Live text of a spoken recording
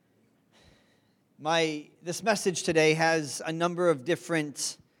This message today has a number of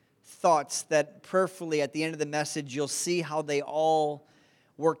different thoughts that prayerfully at the end of the message you'll see how they all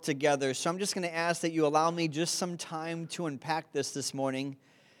work together. So I'm just going to ask that you allow me just some time to unpack this morning.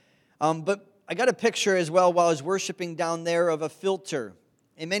 But I got a picture as well while I was worshiping down there of a filter.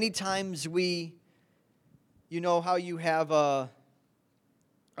 And many times you know how you have a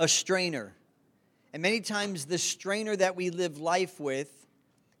strainer. And many times the strainer that we live life with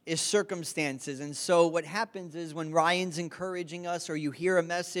is circumstances. And so what happens is when Ryan's encouraging us, or you hear a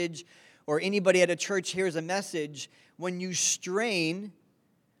message, or anybody at a church hears a message, when you strain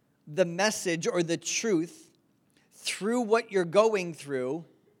the message or the truth through what you're going through,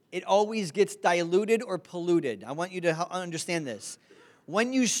 it always gets diluted or polluted. I want you to understand this.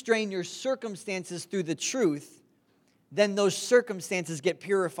 When you strain your circumstances through the truth, then those circumstances get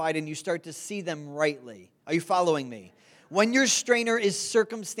purified and you start to see them rightly. Are you following me? When your strainer is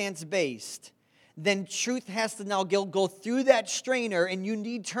circumstance-based, then truth has to now go through that strainer, and you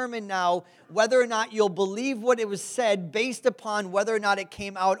determine now whether or not you'll believe what it was said based upon whether or not it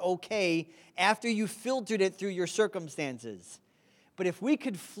came out okay after you filtered it through your circumstances. But if we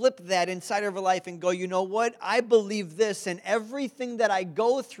could flip that inside of our life and go, you know what, I believe this, and everything that I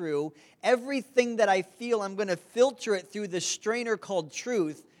go through, everything that I feel, I'm going to filter it through the strainer called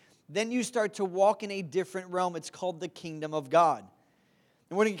truth, then you start to walk in a different realm. It's called the kingdom of God.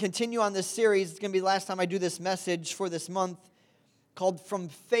 And we're going to continue on this series. It's going to be the last time I do this message for this month, called From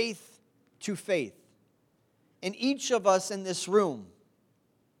Faith to Faith. And each of us in this room,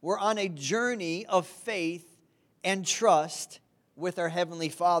 we're on a journey of faith and trust with our Heavenly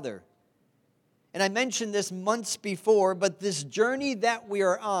Father. And I mentioned this months before, but this journey that we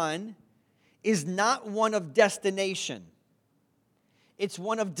are on is not one of destination. It's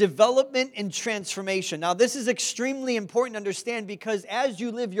one of development and transformation. Now, this is extremely important to understand because as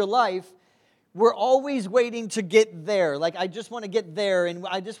you live your life, we're always waiting to get there. Like, I just want to get there, and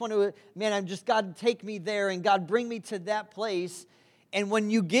I just want to, God, take me there, and God, bring me to that place. And when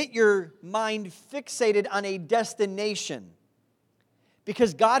you get your mind fixated on a destination,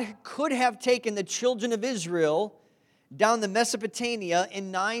 because God could have taken the children of Israel down to Mesopotamia in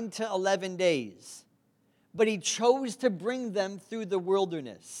 9 to 11 days. But he chose to bring them through the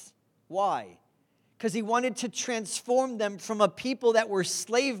wilderness. Why? Because he wanted to transform them from a people that were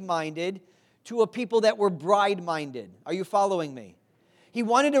slave-minded to a people that were bride-minded. Are you following me? He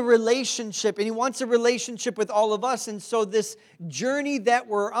wanted a relationship, and he wants a relationship with all of us. And so this journey that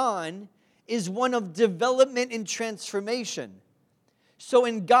we're on is one of development and transformation. So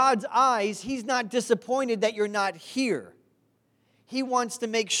in God's eyes, he's not disappointed that you're not here. He wants to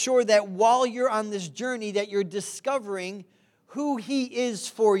make sure that while you're on this journey that you're discovering who he is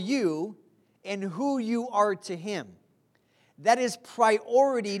for you and who you are to him. That is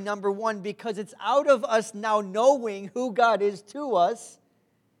priority number one because it's out of us now knowing who God is to us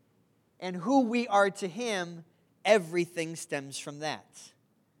and who we are to him, everything stems from that.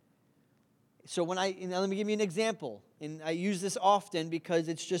 So let me give you an example, and I use this often because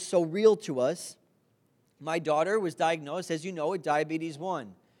it's just so real to us. My daughter was diagnosed, as you know, with diabetes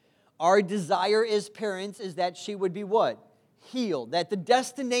 1. Our desire as parents is that she would be what? Healed. That the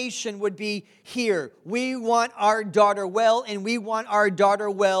destination would be here. We want our daughter well, and we want our daughter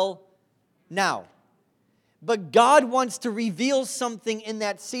well now. But God wants to reveal something in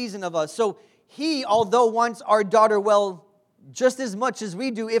that season of us. So he, although wants our daughter well just as much as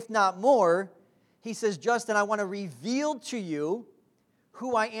we do, if not more, he says, Justin, I want to reveal to you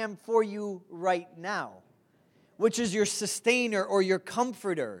who I am for you right now, which is your sustainer or your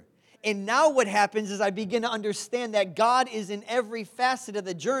comforter. And now what happens is I begin to understand that God is in every facet of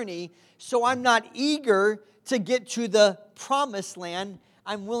the journey, so I'm not eager to get to the promised land.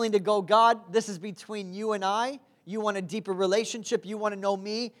 I'm willing to go, God, this is between you and I. You want a deeper relationship. You want to know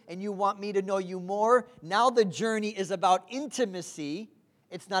me, and you want me to know you more. Now the journey is about intimacy.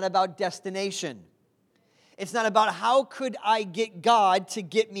 It's not about destination. It's not about how could I get God to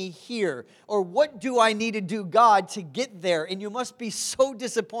get me here, or what do I need to do, God, to get there. And you must be so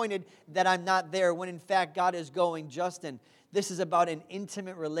disappointed that I'm not there when in fact God is going, Justin, this is about an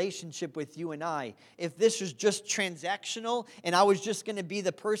intimate relationship with you and I. If this was just transactional and I was just going to be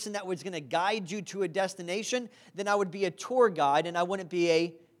the person that was going to guide you to a destination, then I would be a tour guide and I wouldn't be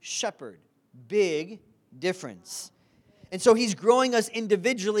a shepherd. Big difference. And so he's growing us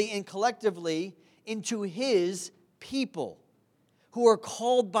individually and collectively into his people who are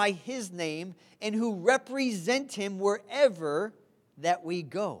called by his name and who represent him wherever that we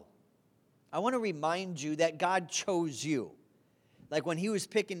go. I want to remind you that God chose you. Like when he was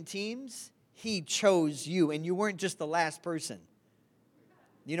picking teams, he chose you, and you weren't just the last person.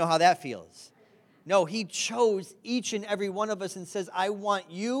 You know how that feels. No, he chose each and every one of us and says, I want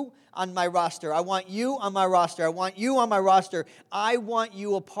you on my roster. I want you on my roster. I want you on my roster. I want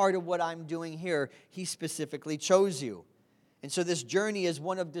you a part of what I'm doing here. He specifically chose you. And so this journey is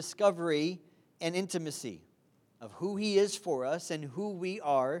one of discovery and intimacy of who he is for us and who we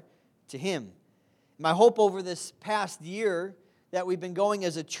are to him. My hope over this past year that we've been going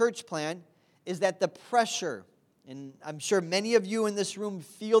as a church plant is that the pressure, and I'm sure many of you in this room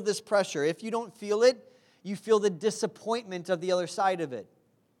feel this pressure. If you don't feel it, you feel the disappointment of the other side of it.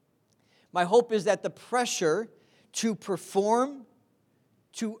 My hope is that the pressure to perform,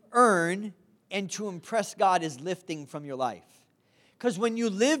 to earn, and to impress God is lifting from your life. Because when you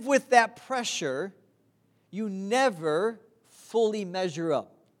live with that pressure, you never fully measure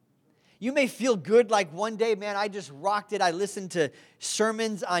up. You may feel good like one day, man, I just rocked it. I listened to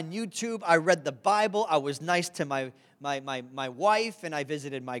sermons on YouTube. I read the Bible. I was nice to my wife, and I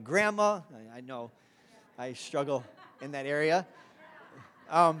visited my grandma. I know I struggle in that area.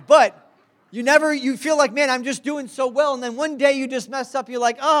 But you feel like, man, I'm just doing so well. And then one day you just mess up. You're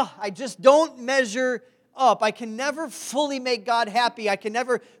like, I just don't measure up. I can never fully make God happy. I can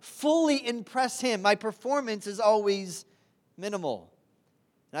never fully impress him. My performance is always minimal.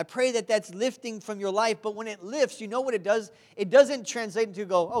 And I pray that that's lifting from your life. But when it lifts, you know what it does? It doesn't translate into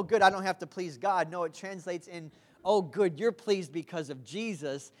go, oh, good, I don't have to please God. No, it translates in, oh, good, you're pleased because of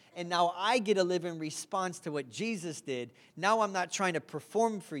Jesus. And now I get to live in response to what Jesus did. Now I'm not trying to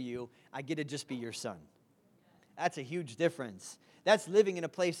perform for you. I get to just be your son. That's a huge difference. That's living in a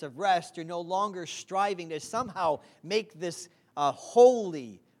place of rest. You're no longer striving to somehow make this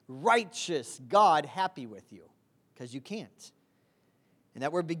holy, righteous God happy with you. Because you can't. And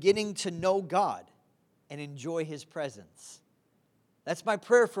that we're beginning to know God and enjoy his presence. That's my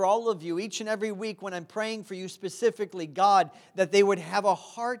prayer for all of you each and every week when I'm praying for you specifically, God, that they would have a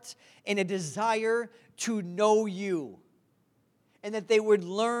heart and a desire to know you. And that they would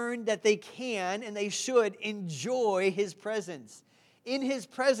learn that they can and they should enjoy his presence. In his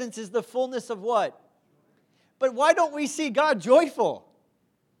presence is the fullness of what? But why don't we see God joyful?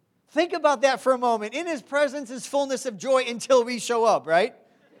 Think about that for a moment. In his presence is fullness of joy until we show up, right?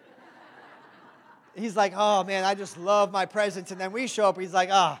 He's like, oh man, I just love my presence. And then we show up, he's like,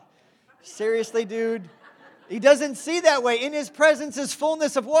 seriously, dude? He doesn't see that way. In his presence is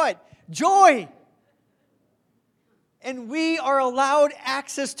fullness of what? Joy. And we are allowed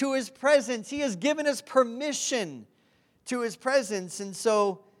access to his presence. He has given us permission to his presence. And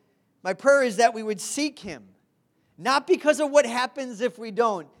so my prayer is that we would seek him. Not because of what happens if we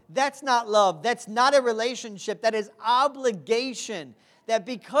don't. That's not love. That's not a relationship. That is obligation. That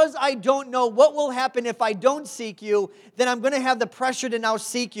because I don't know what will happen if I don't seek you, then I'm going to have the pressure to now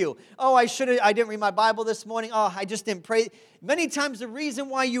seek you. Oh, I didn't read my Bible this morning. Oh, I just didn't pray. Many times the reason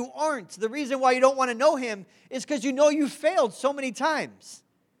why you don't want to know him is because you know you failed so many times.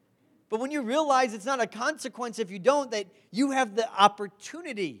 But when you realize it's not a consequence if you don't, that you have the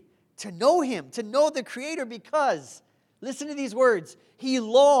opportunity to know him, to know the Creator, because, listen to these words, he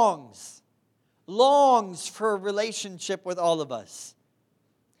longs for a relationship with all of us.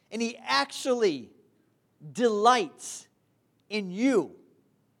 And he actually delights in you.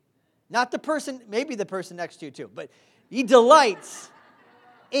 Not the person, maybe the person next to you too, but he delights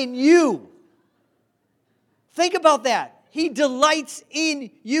in you. Think about that. He delights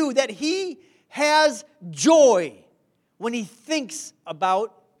in you, that he has joy when he thinks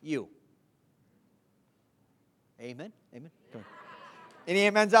about you. Amen? Amen? Come on. Any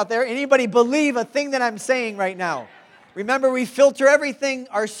amens out there? Anybody believe a thing that I'm saying right now? Remember, we filter everything,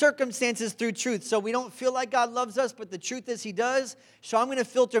 our circumstances, through truth. So we don't feel like God loves us, but the truth is he does. So I'm going to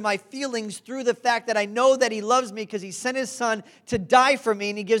filter my feelings through the fact that I know that he loves me because he sent his son to die for me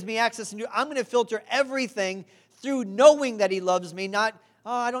and he gives me access. I'm going to filter everything through knowing that he loves me, not,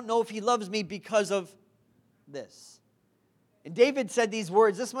 I don't know if he loves me because of this. And David said these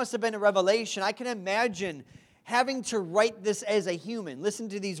words. This must have been a revelation. I can imagine having to write this as a human. Listen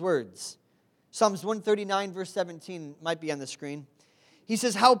to these words. Psalms 139, verse 17 might be on the screen. He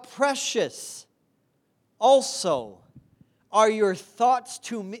says, how precious also are your thoughts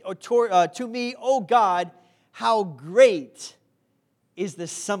to me, O God, how great is the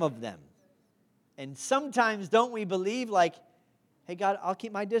sum of them. And sometimes don't we believe like, hey, God, I'll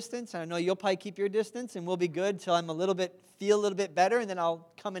keep my distance. I know you'll probably keep your distance, and we'll be good till I'm feel a little bit better, and then I'll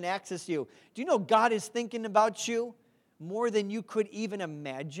come and access you. Do you know God is thinking about you more than you could even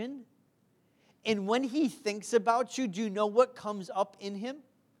imagine? And when he thinks about you, do you know what comes up in him?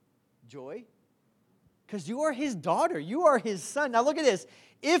 Joy. Because you are his daughter. You are his son. Now look at this.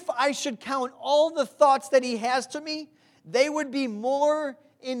 If I should count all the thoughts that he has to me, they would be more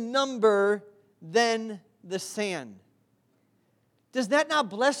in number than the sand. Does that not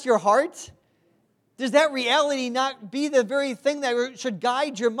bless your heart? Does that reality not be the very thing that should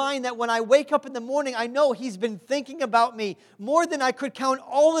guide your mind, that when I wake up in the morning, I know He's been thinking about me more than I could count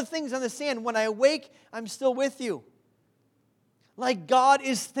all the things on the sand. When I wake, I'm still with you. Like God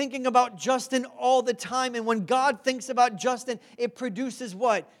is thinking about Justin all the time. And when God thinks about Justin, it produces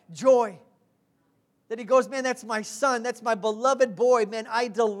what? Joy. That he goes, man, that's my son. That's my beloved boy. Man, I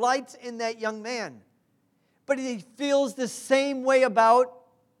delight in that young man. But he feels the same way about,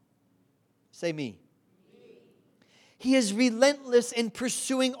 say me. He is relentless in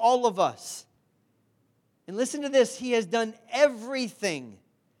pursuing all of us. And listen to this. He has done everything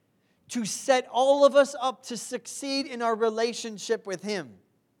to set all of us up to succeed in our relationship with Him.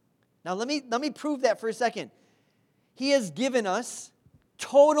 Now, let me prove that for a second. He has given us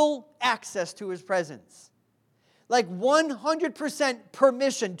total access to His presence. Like 100%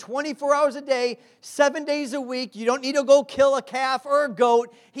 permission, 24 hours a day, 7 days a week. You don't need to go kill a calf or a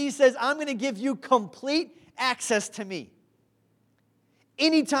goat. He says, I'm going to give you complete access to me.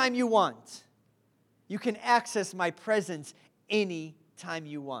 Anytime you want, you can access my presence anytime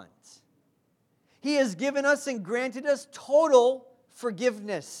you want. He has given us and granted us total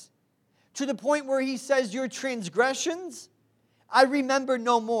forgiveness to the point where He says, your transgressions, I remember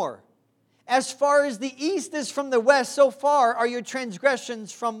no more. As far as the east is from the west, so far are your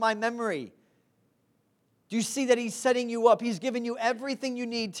transgressions from my memory. Do you see that He's setting you up? He's given you everything you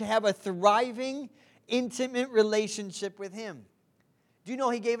need to have a thriving, intimate relationship with Him. Do you know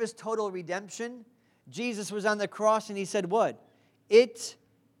He gave us total redemption? Jesus was on the cross and He said what? It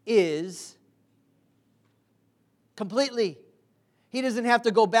is completely. He doesn't have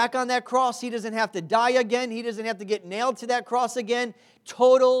to go back on that cross. He doesn't have to die again. He doesn't have to get nailed to that cross again.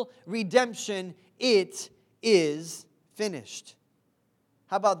 Total redemption. It is finished.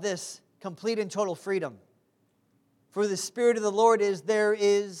 How about this? Complete and total freedom. For the Spirit of the Lord there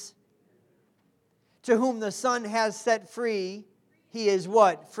is, to whom the Son has set free, he is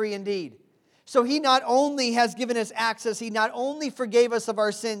what? Free indeed. So He not only has given us access, He not only forgave us of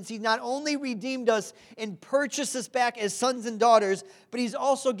our sins, He not only redeemed us and purchased us back as sons and daughters, but He's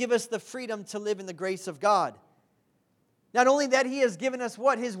also given us the freedom to live in the grace of God. Not only that, He has given us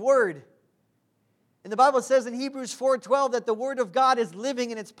what? His Word. And the Bible says in Hebrews 4:12 that the Word of God is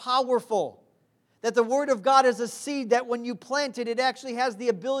living and it's powerful. That the Word of God is a seed that when you plant it, it actually has the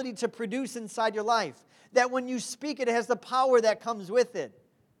ability to produce inside your life. That when you speak it, it has the power that comes with it.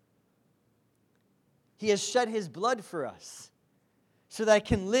 He has shed His blood for us so that I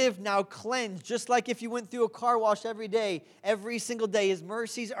can live now cleansed. Just like if you went through a car wash every day, every single day, His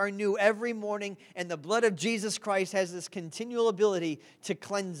mercies are new every morning, and the blood of Jesus Christ has this continual ability to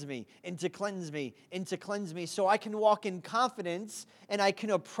cleanse me and to cleanse me and to cleanse me so I can walk in confidence and I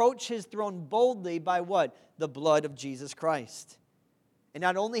can approach His throne boldly by what? The blood of Jesus Christ. And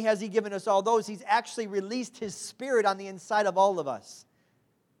not only has He given us all those, He's actually released His Spirit on the inside of all of us.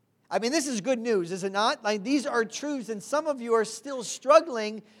 I mean, this is good news, is it not? Like, these are truths, and some of you are still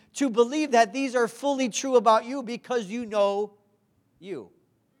struggling to believe that these are fully true about you because you know you.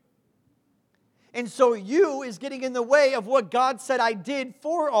 And so you is getting in the way of what God said I did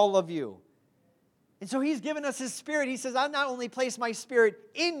for all of you. And so He's given us His Spirit. He says, I'll not only place my Spirit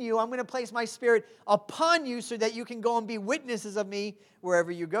in you, I'm going to place my Spirit upon you so that you can go and be witnesses of me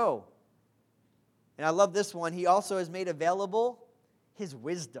wherever you go. And I love this one. He also has made available His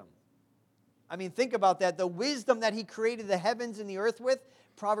wisdom. I mean, think about that. The wisdom that He created the heavens and the earth with,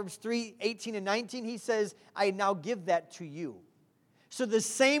 Proverbs 3:18 and 19, He says, I now give that to you. So the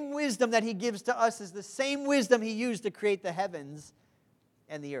same wisdom that He gives to us is the same wisdom He used to create the heavens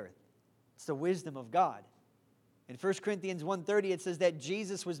and the earth. It's the wisdom of God. In 1 Corinthians 1:30, it says that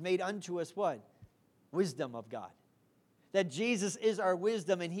Jesus was made unto us what? Wisdom of God. That Jesus is our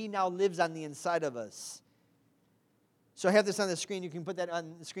wisdom and He now lives on the inside of us. So I have this on the screen. You can put that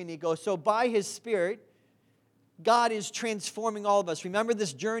on the screen. It goes, so by His Spirit, God is transforming all of us. Remember,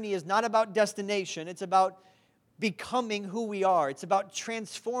 this journey is not about destination. It's about becoming who we are. It's about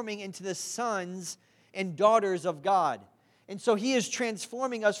transforming into the sons and daughters of God. And so He is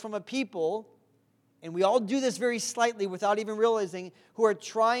transforming us from a people, and we all do this very slightly without even realizing, who are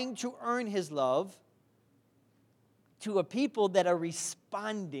trying to earn His love, to a people that are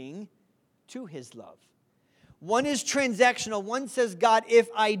responding to His love. One is transactional. One says, God, if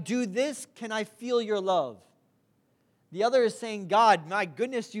I do this, can I feel your love? The other is saying, God, my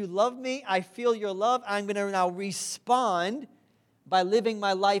goodness, you love me. I feel your love. I'm going to now respond by living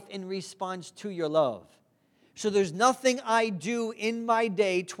my life in response to your love. So there's nothing I do in my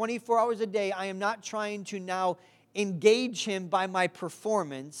day, 24 hours a day. I am not trying to now engage Him by my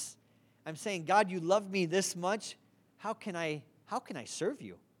performance. I'm saying, God, you love me this much. How can I serve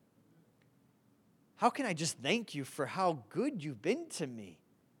you? How can I just thank you for how good you've been to me?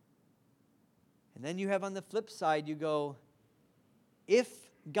 And then you have on the flip side, you go, if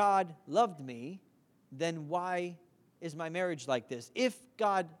God loved me, then why is my marriage like this? If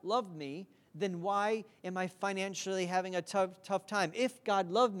God loved me, then why am I financially having a tough time? If God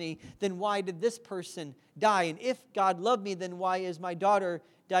loved me, then why did this person die? And if God loved me, then why is my daughter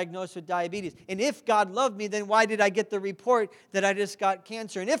diagnosed with diabetes? And if God loved me, then why did I get the report that I just got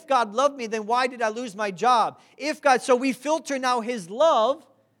cancer? And if God loved me, then why did I lose my job? So we filter now His love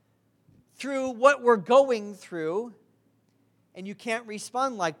through what we're going through, and you can't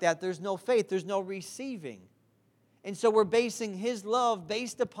respond like that. There's no faith. There's no receiving. And so we're basing His love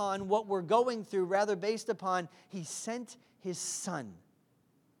based upon what we're going through, rather based upon He sent His Son.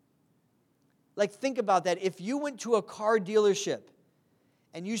 Like, think about that. If you went to a car dealership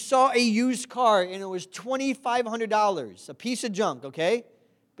and you saw a used car and it was $2,500, a piece of junk, okay?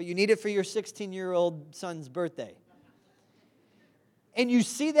 But you need it for your 16-year-old son's birthday. And you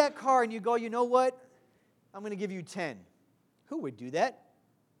see that car and you go, you know what? I'm going to give you 10. Who would do that?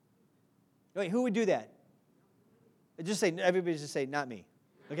 Wait, who would do that? Everybody just say, not me.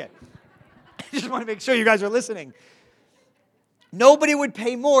 Okay. I just want to make sure you guys are listening. Nobody would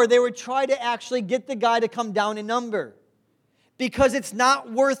pay more. They would try to actually get the guy to come down a number. Because it's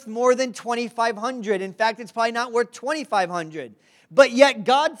not worth more than $2,500. In fact, it's probably not worth $2,500. But yet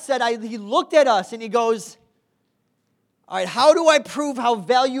God said, He looked at us and He goes, all right, how do I prove how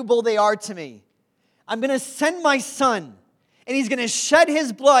valuable they are to me? I'm going to send my Son. And He's going to shed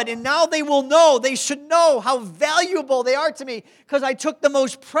His blood. And now they should know how valuable they are to me. Because I took the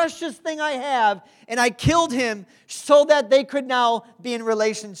most precious thing I have and I killed Him so that they could now be in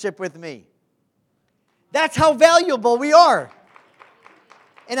relationship with me. That's how valuable we are.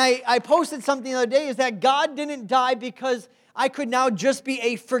 And I posted something the other day, is that God didn't die because I could now just be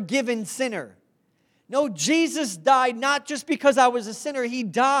a forgiven sinner. No, Jesus died not just because I was a sinner. He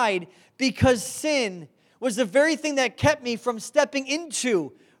died because sin was the very thing that kept me from stepping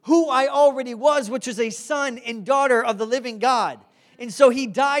into who I already was, which is a son and daughter of the living God. And so He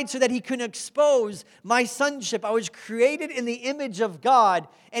died so that He could expose my sonship. I was created in the image of God,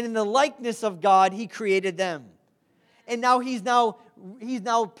 and in the likeness of God, He created them. And now He's now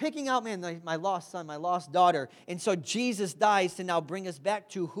picking out, my lost son, my lost daughter. And so Jesus dies to now bring us back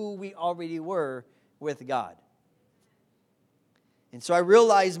to who we already were with God. And so I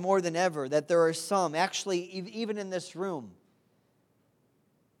realize more than ever that there are some, actually even in this room,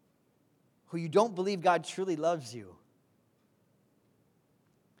 who you don't believe God truly loves you.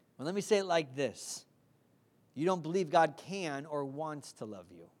 Well, let me say it like this. You don't believe God can or wants to love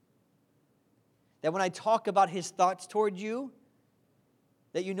you. That when I talk about His thoughts toward you,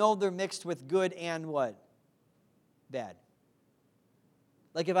 that you know they're mixed with good and what? Bad.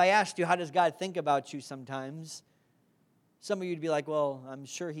 Like if I asked you, how does God think about you sometimes? Some of you would be like, well, I'm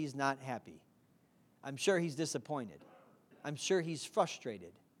sure He's not happy. I'm sure He's disappointed. I'm sure He's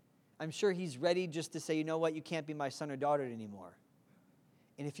frustrated. I'm sure He's ready just to say, you know what, you can't be my son or daughter anymore.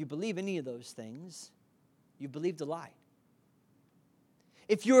 And if you believe any of those things, you believed a lie.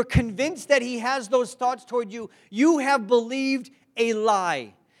 If you're convinced that He has those thoughts toward you, you have believed a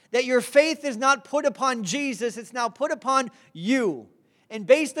lie. That your faith is not put upon Jesus, it's now put upon you. And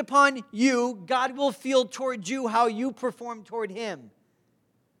based upon you, God will feel toward you how you perform toward Him.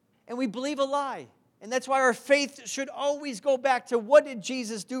 And we believe a lie. And that's why our faith should always go back to, what did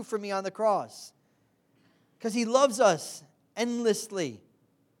Jesus do for me on the cross? Because He loves us endlessly.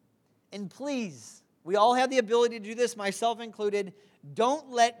 And please, we all have the ability to do this, myself included. Don't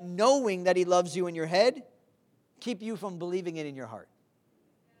let knowing that He loves you in your head keep you from believing it in your heart.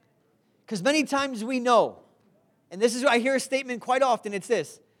 Because many times we know, and this is, I hear a statement quite often, it's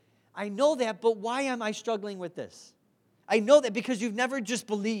this: I know that, but why am I struggling with this? I know that because you've never just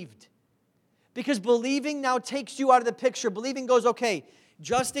believed. Because believing now takes you out of the picture. Believing goes, okay,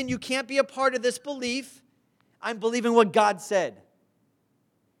 Justin, you can't be a part of this belief. I'm believing what God said.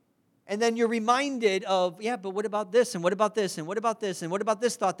 And then you're reminded of, yeah, but what about this, and what about this, and what about this, and what about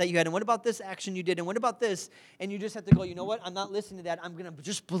this thought that you had, and what about this action you did, and what about this? And you just have to go, you know what, I'm not listening to that. I'm going to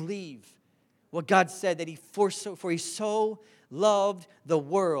just believe what God said, that for He so loved the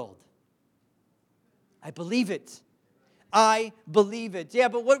world. I believe it. I believe it. Yeah,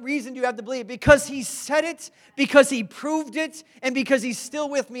 but what reason do you have to believe it? Because He said it, because He proved it, and because He's still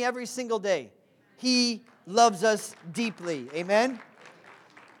with me every single day. He loves us deeply. Amen?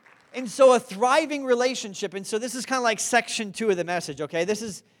 And so a thriving relationship, and so this is kind of like section 2 of the message, okay?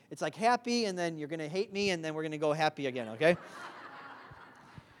 It's like happy, and then you're going to hate me, and then we're going to go happy again, okay?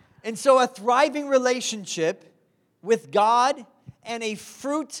 And so a thriving relationship with God and a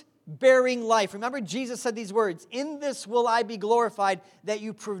fruit-bearing life. Remember, Jesus said these words, "In this will I be glorified, that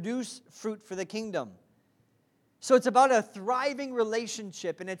you produce fruit for the kingdom." So it's about a thriving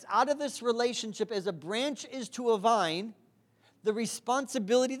relationship, and it's out of this relationship, as a branch is to a vine, the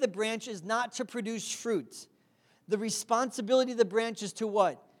responsibility of the branch is not to produce fruit. The responsibility of the branch is to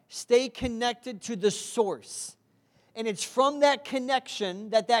what? Stay connected to the source. And it's from that connection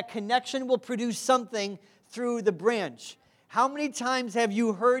will produce something through the branch. How many times have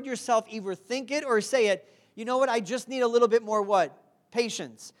you heard yourself either think it or say it, you know what, I just need a little bit more what?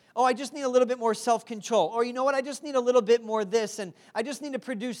 Patience. Oh, I just need a little bit more self-control. Or you know what, I just need a little bit more this, and I just need to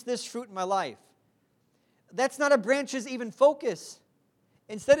produce this fruit in my life. That's not a branch's even focus.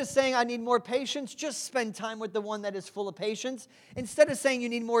 Instead of saying, I need more patience, just spend time with the one that is full of patience. Instead of saying you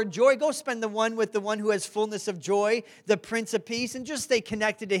need more joy, go spend the one with the one who has fullness of joy, the Prince of Peace, and just stay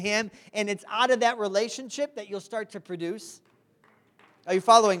connected to him. And it's out of that relationship that you'll start to produce. Are you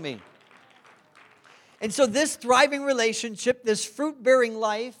following me? And so this thriving relationship, this fruit-bearing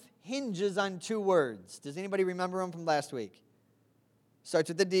life, hinges on two words. Does anybody remember them from last week? Starts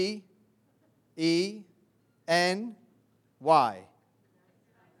with the D, E, N, Y.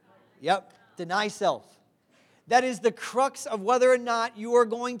 Yep, deny self. That is the crux of whether or not you are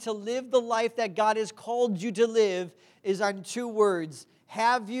going to live the life that God has called you to live, is on two words.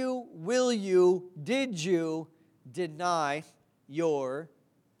 Have you, will you, did you deny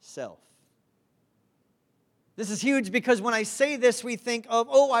yourself? This is huge because when I say this, we think of,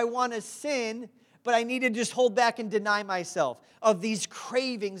 oh, I want to sin, but I need to just hold back and deny myself of these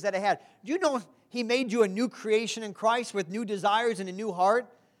cravings that I had. Do you know He made you a new creation in Christ with new desires and a new heart?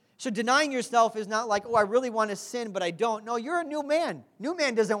 So denying yourself is not like, oh, I really want to sin, but I don't. No, you're a new man. New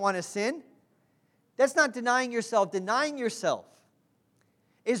man doesn't want to sin. That's not denying yourself. Denying yourself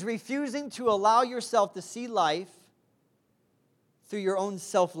is refusing to allow yourself to see life through your own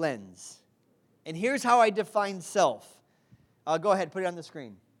self lens. And here's how I define self. Go ahead, put it on the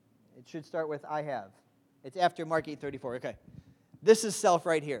screen. It should start with I have. It's after Mark 8:34. Okay. This is self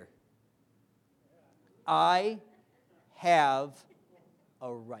right here. I have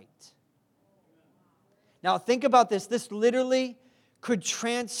a right. Now think about this. This literally could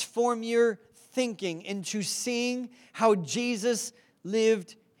transform your thinking into seeing how Jesus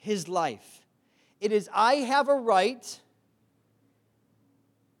lived his life. It is, I have a right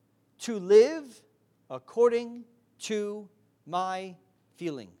to live according to my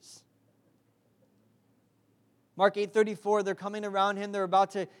feelings. Mark 8:34, they're coming around him. They're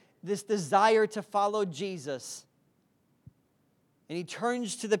about to, this desire to follow Jesus. And he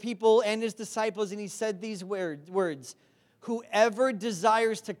turns to the people and his disciples and he said these words, whoever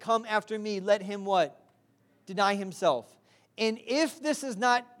desires to come after me, let him what? Deny himself. And if this is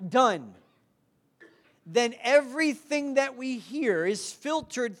not done, then everything that we hear is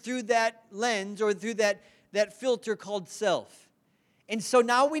filtered through that lens or through that filter called self. And so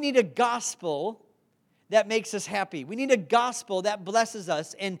now we need a gospel that makes us happy. We need a gospel that blesses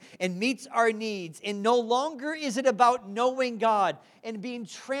us and meets our needs. And no longer is it about knowing God and being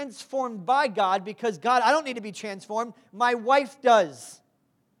transformed by God, because God, I don't need to be transformed. My wife does.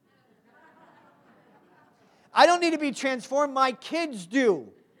 I don't need to be transformed. My kids do.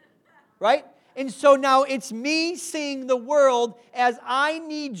 Right? And so now it's me seeing the world as I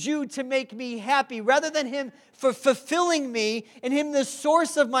need you to make me happy, rather than him for fulfilling me and him the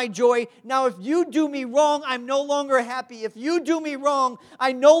source of my joy. Now if you do me wrong, I'm no longer happy. If you do me wrong,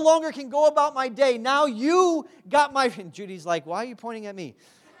 I no longer can go about my day. Now you got my... And Judy's like, why are you pointing at me?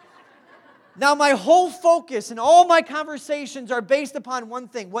 Now my whole focus and all my conversations are based upon one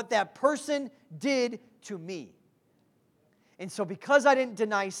thing, what that person did to me. And so because I didn't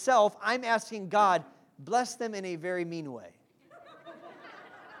deny self, I'm asking God, bless them in a very mean way.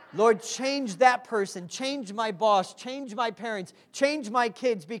 Lord, change that person, change my boss, change my parents, change my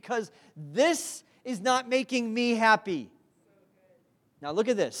kids, because this is not making me happy. Now look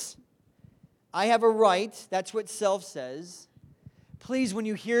at this. I have a right, that's what self says. Please, when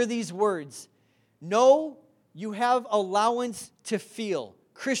you hear these words, know you have allowance to feel.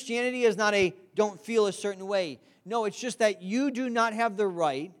 Christianity is not a don't feel a certain way. No, it's just that you do not have the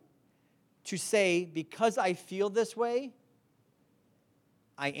right to say, because I feel this way,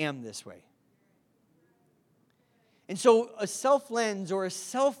 I am this way. And so a self-lens or a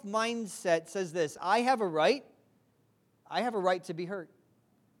self-mindset says this, I have a right to be hurt.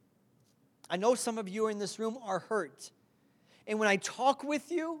 I know some of you in this room are hurt. And when I talk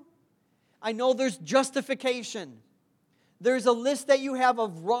with you, I know there's justification. There's a list that you have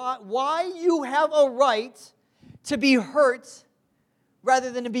of why you have a right to be hurt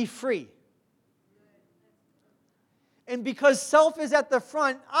rather than to be free. And because self is at the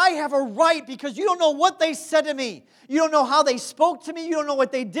front, I have a right because you don't know what they said to me. You don't know how they spoke to me. You don't know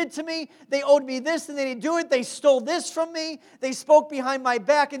what they did to me. They owed me this and they didn't do it. They stole this from me. They spoke behind my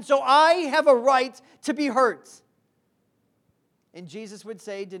back. And so I have a right to be hurt. And Jesus would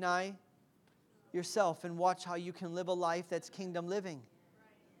say, deny yourself and watch how you can live a life that's kingdom living.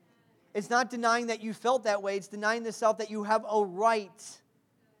 It's not denying that you felt that way. It's denying the self that you have a right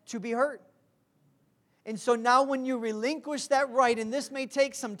to be hurt. And so now when you relinquish that right, and this may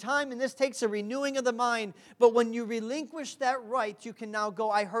take some time, and this takes a renewing of the mind, but when you relinquish that right, you can now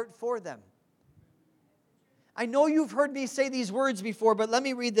go, I hurt for them. I know you've heard me say these words before, but let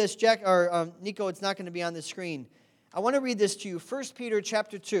me read this. Nico, it's not going to be on the screen. I want to read this to you. 1 Peter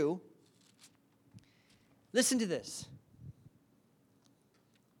chapter 2. Listen to this.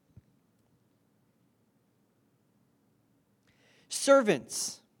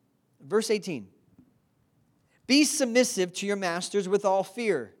 Servants, verse 18. Be submissive to your masters with all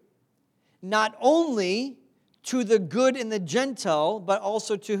fear, not only to the good and the gentle, but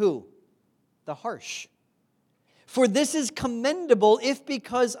also to who? The harsh. For this is commendable if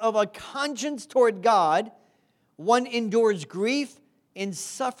because of a conscience toward God, one endures grief and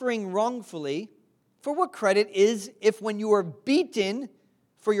suffering wrongfully. For what credit is if when you are beaten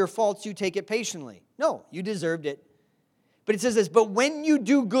for your faults, you take it patiently? No, you deserved it. But it says this, but when you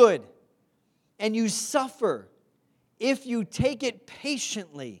do good and you suffer, if you take it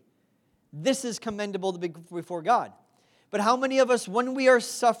patiently, this is commendable before God. But how many of us, when we are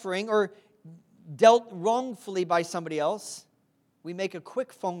suffering or dealt wrongfully by somebody else, we make a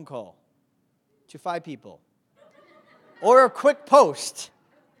quick phone call to 5 people or a quick post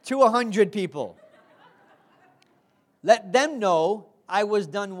to 100 people. Let them know I was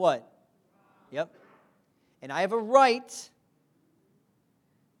done what? Yep. And I have a right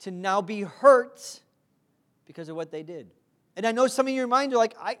to now be hurt because of what they did. And I know some of your mind are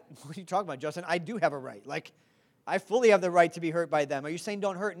like, what are you talking about, Justin? I do have a right. Like, I fully have the right to be hurt by them. Are you saying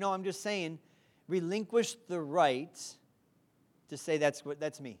don't hurt? No, I'm just saying relinquish the right to say that's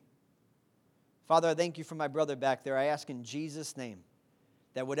me. Father, I thank you for my brother back there. I ask in Jesus' name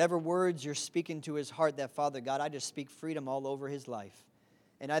that whatever words you're speaking to his heart, that Father God, I just speak freedom all over his life.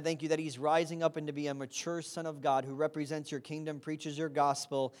 And I thank you that he's rising up and to be a mature son of God who represents your kingdom, preaches your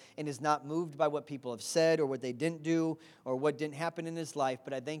gospel, and is not moved by what people have said or what they didn't do or what didn't happen in his life.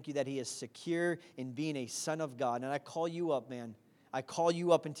 But I thank you that he is secure in being a son of God. And I call you up, man. I call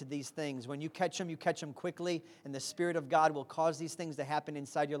you up into these things. When you catch them quickly, and the Spirit of God will cause these things to happen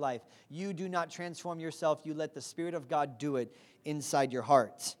inside your life. You do not transform yourself. You let the Spirit of God do it inside your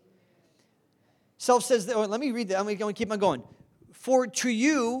heart. Self says, let me read that. I'm going to keep on going. For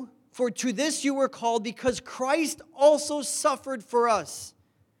to this you were called, because Christ also suffered for us,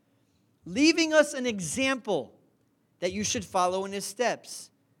 leaving us an example that you should follow in his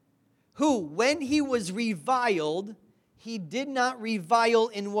steps. Who, when he was reviled, he did not revile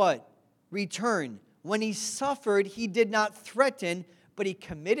in what? Return. When he suffered, he did not threaten, but he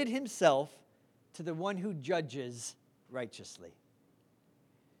committed himself to the one who judges righteously.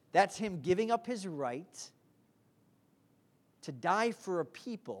 That's him giving up his right to die for a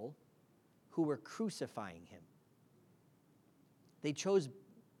people who were crucifying him. They chose,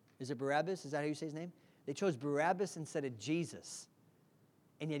 is it Barabbas? Is that how you say his name? They chose Barabbas instead of Jesus.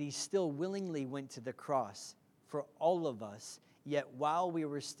 And yet he still willingly went to the cross for all of us. Yet while we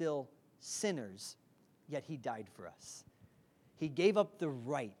were still sinners, yet he died for us. He gave up the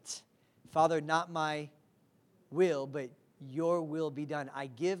right. Father, not my will, but your will be done. I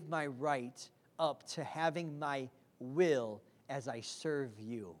give my right up to having my will as I serve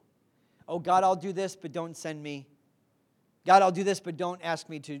you. Oh, God, I'll do this, but don't send me. God, I'll do this, but don't ask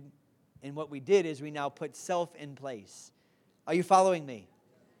me to. And what we did is we now put self in place. Are you following me?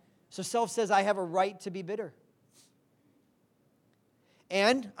 So self says, I have a right to be bitter.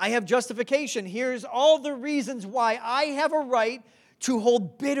 And I have justification. Here's all the reasons why I have a right to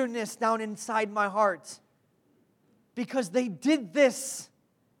hold bitterness down inside my heart. Because they did this.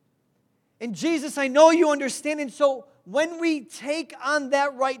 And Jesus, I know you understand. And so when we take on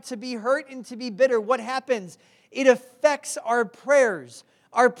that right to be hurt and to be bitter, what happens? It affects our prayers.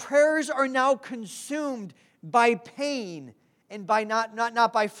 Our prayers are now consumed by pain and by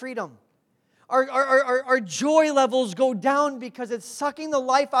not by freedom. Our joy levels go down because it's sucking the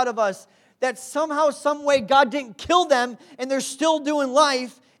life out of us. That somehow, some way, God didn't kill them and they're still doing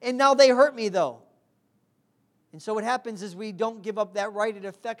life, and now they hurt me though. And so what happens is we don't give up that right. It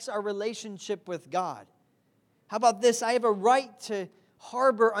affects our relationship with God. How about this? I have a right to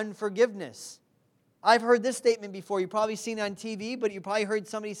harbor unforgiveness. I've heard this statement before. You've probably seen it on TV, but you probably heard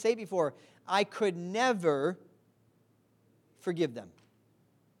somebody say before, I could never forgive them.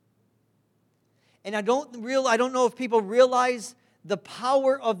 And I don't know if people realize the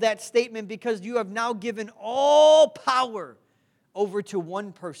power of that statement, because you have now given all power over to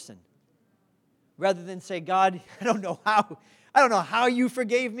one person. Rather than say, God, I don't know how you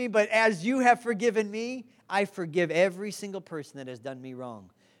forgave me, but as you have forgiven me, I forgive every single person that has done me wrong.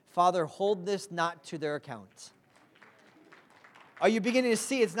 Father, hold this not to their account. Are you beginning to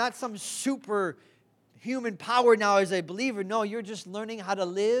see it's not some superhuman power now as a believer? No, you're just learning how to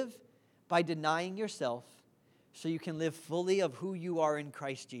live by denying yourself so you can live fully of who you are in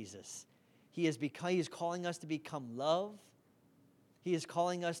Christ Jesus. He is calling us to become love. He is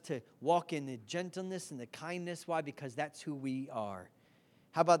calling us to walk in the gentleness and the kindness. Why? Because that's who we are.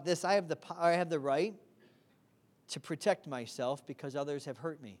 How about this? I have the right to protect myself because others have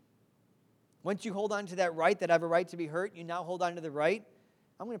hurt me. Once you hold on to that right, that I have a right to be hurt, you now hold on to the right,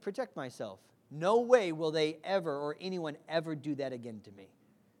 I'm going to protect myself. No way will they ever or anyone ever do that again to me.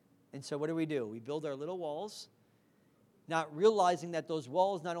 And so what do? We build our little walls, not realizing that those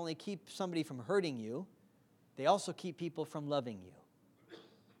walls not only keep somebody from hurting you, they also keep people from loving you.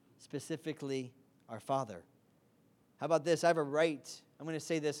 Specifically, our Father. How about this? I have a right. I'm going to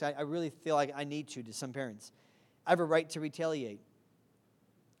say this. I really feel like I need to some parents. I have a right to retaliate.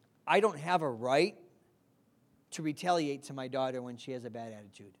 I don't have a right to retaliate to my daughter when she has a bad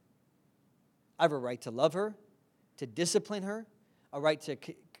attitude. I have a right to love her, to discipline her, a right to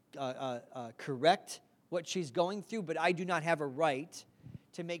correct what she's going through, but I do not have a right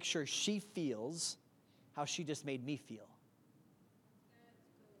to make sure she feels how she just made me feel.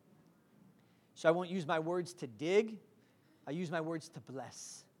 So I won't use my words to dig. I use my words to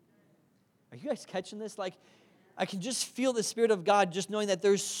bless. Are you guys catching this? Like, I can just feel the Spirit of God just knowing that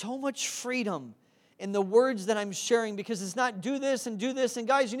there's so much freedom in the words that I'm sharing, because it's not do this, and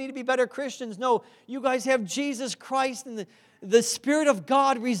guys, you need to be better Christians. No, you guys have Jesus Christ and the Spirit of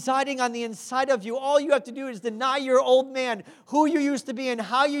God residing on the inside of you. All you have to do is deny your old man, who you used to be and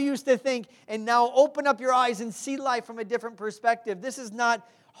how you used to think, and now open up your eyes and see life from a different perspective. This is not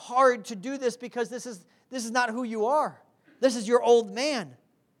hard to do this, because this is not who you are. This is your old man.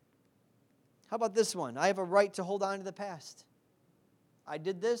 How about this one? I have a right to hold on to the past. I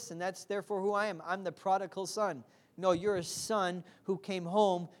did this, and that's therefore who I am. I'm the prodigal son. No, you're a son who came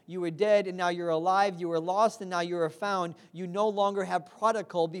home. You were dead, and now you're alive. You were lost, and now you are found. You no longer have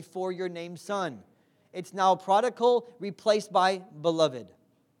prodigal before your name son. It's now prodigal replaced by beloved.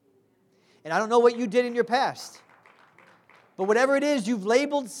 And I don't know what you did in your past, but whatever it is, you've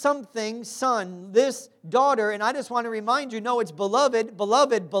labeled something, son, this, daughter, and I just want to remind you, no, it's beloved,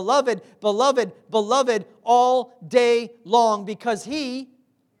 beloved, beloved, beloved, beloved all day long, because he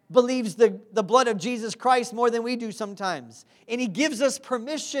believes the blood of Jesus Christ more than we do sometimes. And he gives us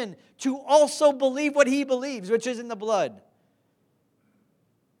permission to also believe what he believes, which is in the blood.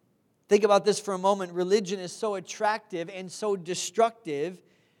 Think about this for a moment. Religion is so attractive and so destructive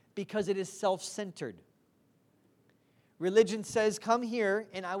because it is self-centered. Religion says, come here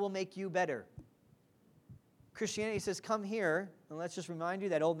and I will make you better. Christianity says, come here and let's just remind you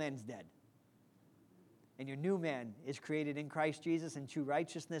that old man's dead. And your new man is created in Christ Jesus in true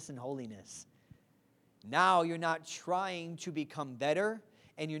righteousness and holiness. Now you're not trying to become better,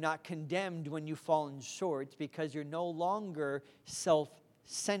 and you're not condemned when you've fallen short, because you're no longer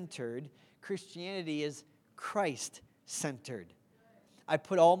self-centered. Christianity is Christ-centered. I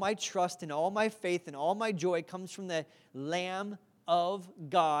put all my trust and all my faith and all my joy comes from the Lamb of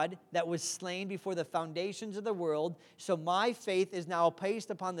God that was slain before the foundations of the world. So my faith is now based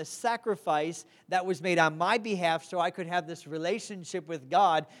upon the sacrifice that was made on my behalf, so I could have this relationship with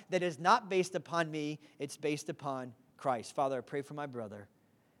God that is not based upon me, it's based upon Christ. Father, I pray for my brother.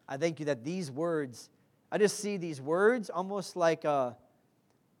 I thank you that these words, I just see these words almost like a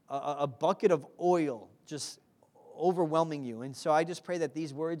bucket of oil just overwhelming you. And so I just pray that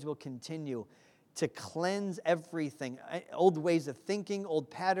these words will continue to cleanse everything, old ways of thinking, old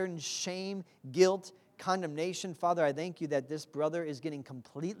patterns, shame, guilt, condemnation. Father, I thank you that this brother is getting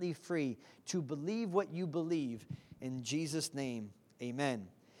completely free to believe what you believe. In Jesus' name, amen.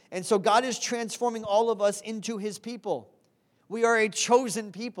 And so God is transforming all of us into his people. We are a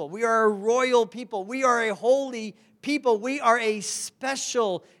chosen people. We are a royal people. We are a holy people. We are a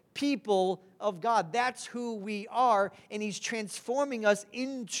special people of God. That's who we are, and he's transforming us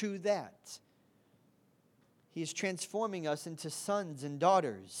into that. He is transforming us into sons and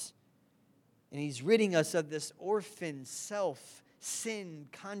daughters. And he's ridding us of this orphan, self-sin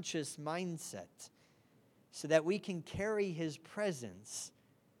conscious mindset so that we can carry his presence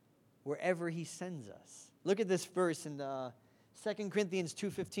wherever he sends us. Look at this verse in 2 Corinthians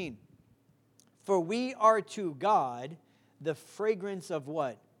 2:15. For we are to God the fragrance of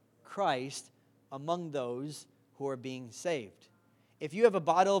what? Christ among those who are being saved. If you have a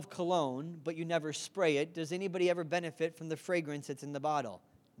bottle of cologne, but you never spray it, does anybody ever benefit from the fragrance that's in the bottle?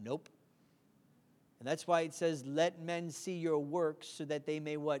 Nope. And that's why it says, let men see your works so that they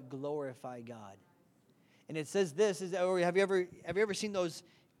may what? Glorify God. And it says this, have you ever seen those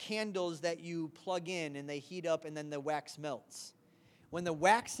candles that you plug in and they heat up and then the wax melts? When the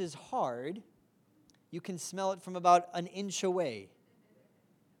wax is hard, you can smell it from about an inch away.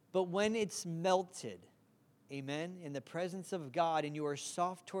 But when it's melted, amen, in the presence of God and you are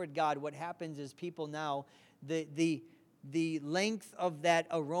soft toward God, what happens is people now, the length of that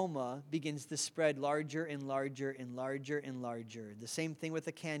aroma begins to spread larger and larger and larger and larger. The same thing with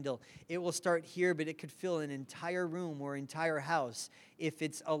a candle. It will start here, but it could fill an entire room or entire house if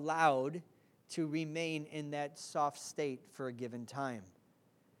it's allowed to remain in that soft state for a given time.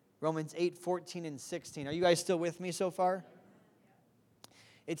 Romans 8:14 and 16. Are you guys still with me so far?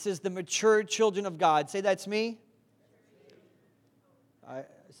 It says the mature children of God. Say that's me.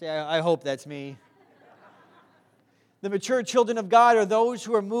 I hope that's me. The mature children of God are those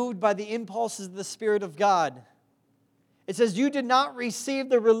who are moved by the impulses of the Spirit of God. It says, you did not receive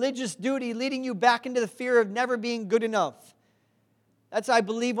the religious duty leading you back into the fear of never being good enough. That's, I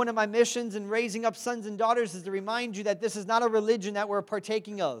believe, one of my missions in raising up sons and daughters is to remind you that this is not a religion that we're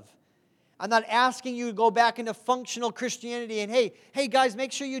partaking of. I'm not asking you to go back into functional Christianity and, hey guys,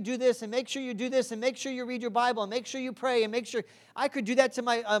 make sure you do this and make sure you do this and make sure you read your Bible and make sure you pray and make sure. I could do that to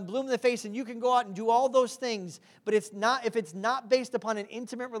my bloom in the face and you can go out and do all those things, but if it's not based upon an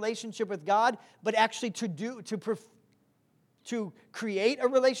intimate relationship with God, but actually to create a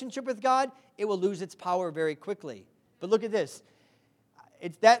relationship with God, it will lose its power very quickly. But look at this.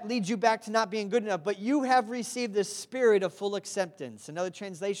 That leads you back to not being good enough. But you have received the spirit of full acceptance. Another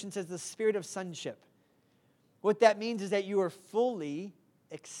translation says the spirit of sonship. What that means is that you are fully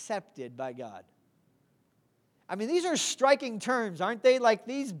accepted by God. I mean, these are striking terms, aren't they? Like,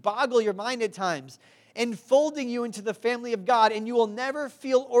 these boggle your mind at times. Enfolding you into the family of God, and you will never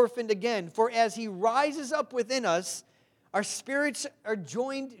feel orphaned again. For as He rises up within us, our spirits are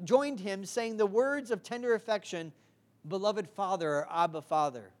joined Him, saying the words of tender affection, Beloved Father, or Abba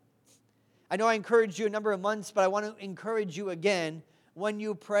Father. I know I encouraged you a number of months, but I want to encourage you again. When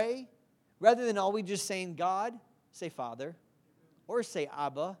you pray, rather than always just saying God, say Father, or say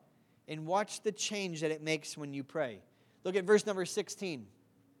Abba, and watch the change that it makes when you pray. Look at verse number 16. It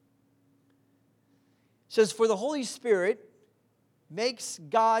says, for the Holy Spirit makes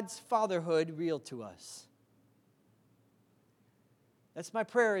God's fatherhood real to us. That's my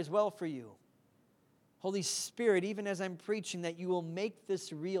prayer as well for you. Holy Spirit, even as I'm preaching, that you will make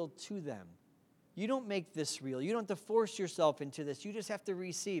this real to them. You don't make this real. You don't have to force yourself into this. You just have to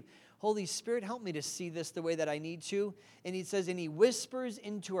receive. Holy Spirit, help me to see this the way that I need to. And He says, and He whispers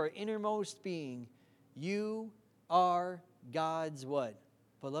into our innermost being, you are God's what?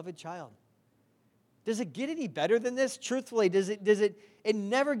 Beloved child. Does it get any better than this? Truthfully, it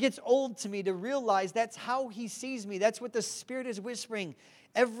never gets old to me to realize that's how He sees me. That's what the Spirit is whispering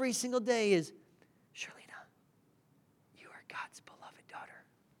every single day is, Sherlina, you are God's beloved daughter.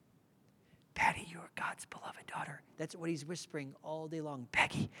 Patty, you are God's beloved daughter. That's what He's whispering all day long.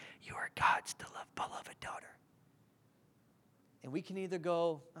 Peggy, you are God's beloved daughter. And we can either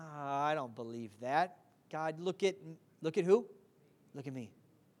go, I don't believe that. God, look at who? Look at me.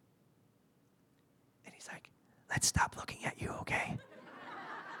 And He's like, let's stop looking at you, okay?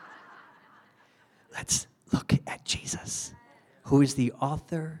 Let's look at Jesus, who is the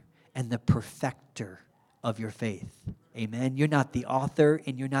author and the perfecter of your faith. Amen. You're not the author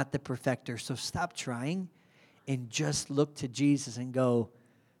and you're not the perfecter. So stop trying and just look to Jesus and go,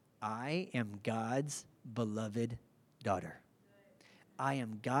 I am God's beloved daughter. I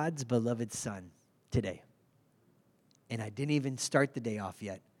am God's beloved son today. And I didn't even start the day off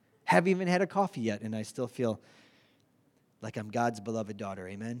yet. Haven't even had a coffee yet, and I still feel like I'm God's beloved daughter.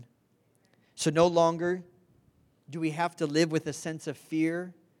 Amen. So no longer do we have to live with a sense of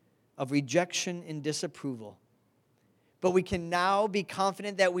fear, of rejection and disapproval. But we can now be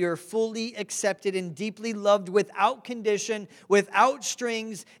confident that we are fully accepted and deeply loved without condition, without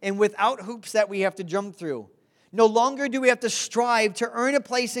strings, and without hoops that we have to jump through. No longer do we have to strive to earn a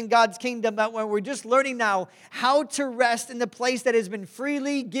place in God's kingdom, but when we're just learning now how to rest in the place that has been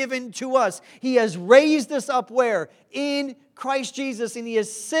freely given to us. He has raised us up where? In Christ Jesus, and He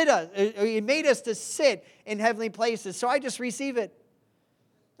has He made us to sit in heavenly places. So I just receive it.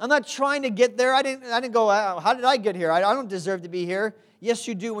 I'm not trying to get there. I didn't go, how did I get here? I don't deserve to be here. Yes,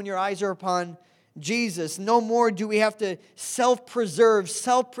 you do when your eyes are upon Jesus. No more do we have to self-preserve,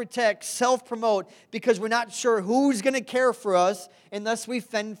 self-protect, self-promote because we're not sure who's going to care for us unless we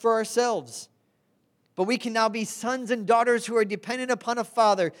fend for ourselves. But we can now be sons and daughters who are dependent upon a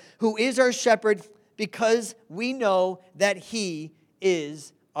Father who is our shepherd because we know that He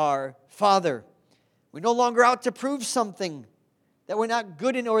is our Father. We're no longer out to prove something that we're not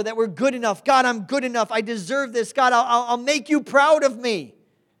good enough or that we're good enough. God, I'm good enough. I deserve this. God, I'll make you proud of me.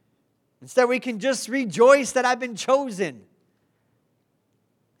 Instead, we can just rejoice that I've been chosen.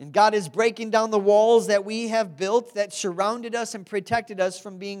 And God is breaking down the walls that we have built that surrounded us and protected us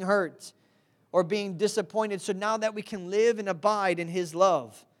from being hurt or being disappointed. So now that we can live and abide in His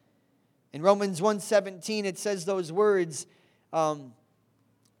love. In Romans 1:17, it says those words,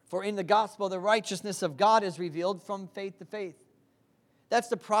 for in the gospel, the righteousness of God is revealed from faith to faith. That's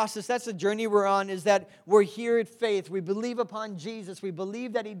the process. That's the journey we're on, is that we're here at faith. We believe upon Jesus. We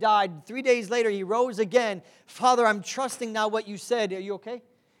believe that He died. 3 days later, He rose again. Father, I'm trusting now what you said. Are you okay?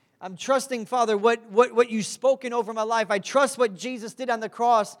 I'm trusting, Father, what you've spoken over my life. I trust what Jesus did on the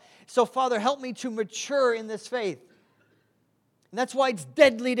cross. So, Father, help me to mature in this faith. And that's why it's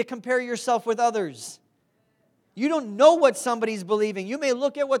deadly to compare yourself with others. You don't know what somebody's believing. You may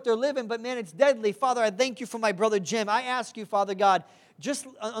look at what they're living, but man, it's deadly. Father, I thank you for my brother Jim. I ask you, Father God, just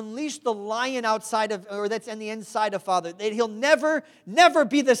unleash the lion outside of, or that's in the inside of Father, that he'll never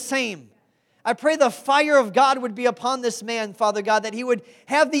be the same. I pray the fire of God would be upon this man, Father God, that he would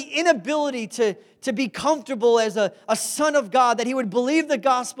have the inability to be comfortable as a son of God, that he would believe the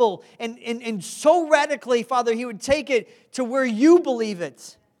gospel and so radically, Father, he would take it to where you believe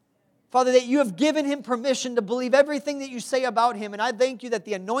it. Father, that you have given him permission to believe everything that you say about him. And I thank you that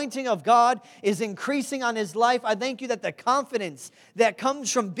the anointing of God is increasing on his life. I thank you that the confidence that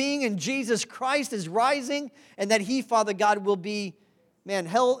comes from being in Jesus Christ is rising, and that he, Father God, will be, man,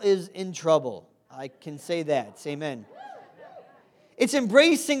 hell is in trouble. I can say that. Amen. It's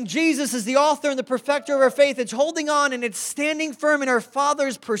embracing Jesus as the author and the perfecter of our faith. It's holding on and it's standing firm in our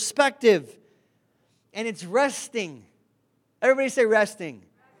Father's perspective. And it's resting. Everybody say resting.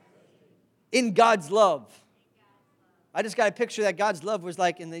 In God's love. I just got a picture that God's love was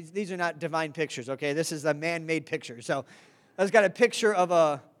like, and these are not divine pictures, okay? This is a man-made picture. So I just got a picture of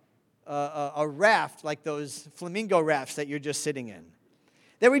a raft, like those flamingo rafts that you're just sitting in.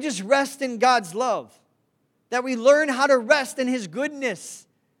 That we just rest in God's love. That we learn how to rest in His goodness.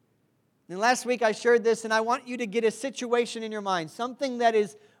 And last week I shared this, and I want you to get a situation in your mind. Something that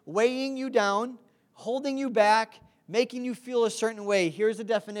is weighing you down, holding you back, making you feel a certain way. Here's the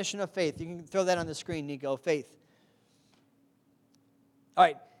definition of faith. You can throw that on the screen, Nico. Faith. All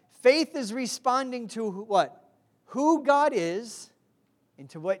right. Faith is responding to what? Who God is and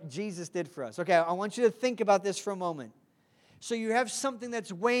to what Jesus did for us. Okay, I want you to think about this for a moment. So you have something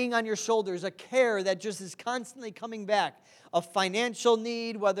that's weighing on your shoulders, a care that just is constantly coming back. A financial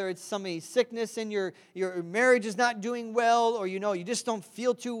need, whether it's somebody's sickness and your marriage is not doing well, or you just don't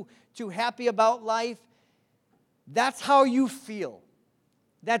feel too happy about life. That's how you feel.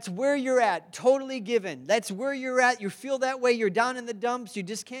 That's where you're at, totally given. That's where you're at. You feel that way. You're down in the dumps. You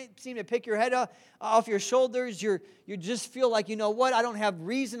just can't seem to pick your head off your shoulders. You just feel like, you know what? I don't have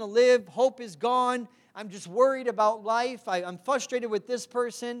reason to live. Hope is gone. I'm just worried about life. I'm frustrated with this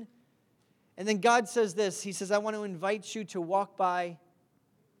person. And then God says this. He says, I want to invite you to walk by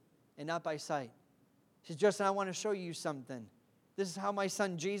and not by sight. He says, Justin, I want to show you something. This is how my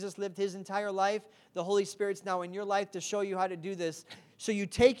son Jesus lived his entire life. The Holy Spirit's now in your life to show you how to do this. So you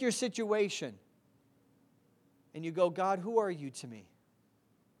take your situation and you go, God, who are you to me?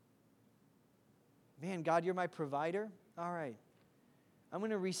 Man, God, you're my provider? All right. I'm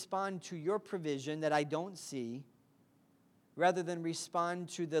going to respond to your provision that I don't see rather than respond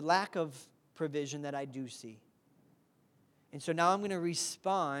to the lack of provision that I do see. And so now I'm going to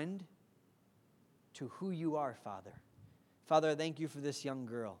respond to who you are, Father. Father, I thank you for this young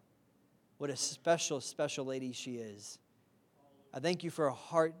girl. What a special, special lady she is. I thank you for a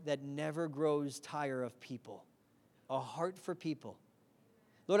heart that never grows tired of people. A heart for people.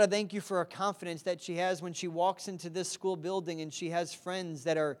 Lord, I thank you for a confidence that she has when she walks into this school building and she has friends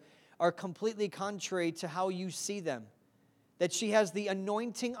that are completely contrary to how you see them. That she has the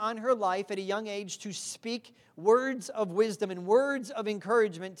anointing on her life at a young age to speak words of wisdom and words of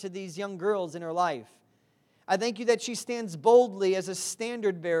encouragement to these young girls in her life. I thank you that she stands boldly as a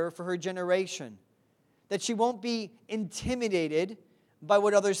standard bearer for her generation. That she won't be intimidated by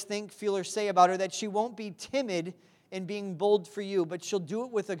what others think, feel, or say about her. That she won't be timid in being bold for you, but she'll do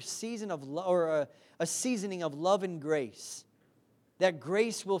it with a seasoning of love and grace. That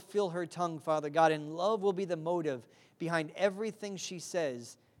grace will fill her tongue, Father God, and love will be the motive behind everything she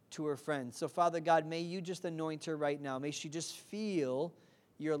says to her friends. So, Father God, may you just anoint her right now. May she just feel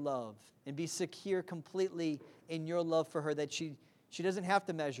your love and be secure completely in your love for her, that she doesn't have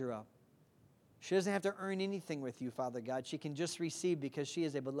to measure up. She doesn't have to earn anything with you, Father God. She can just receive because she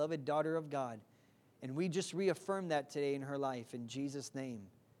is a beloved daughter of God. And we just reaffirm that today in her life. In Jesus' name,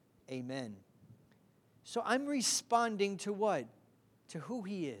 amen. So I'm responding to what? To who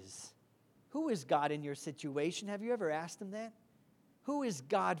He is. Who is God in your situation? Have you ever asked Him that? Who is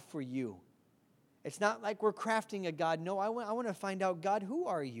God for you? It's not like we're crafting a God. No, I want to find out, God, who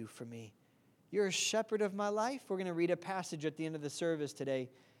are you for me? You're a shepherd of my life. We're going to read a passage at the end of the service today.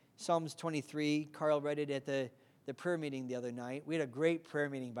 Psalms 23. Carl read it at the prayer meeting the other night. We had a great prayer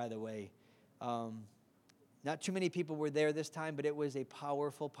meeting, by the way. Not too many people were there this time, but it was a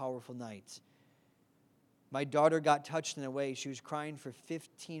powerful, powerful night. My daughter got touched in a way. She was crying for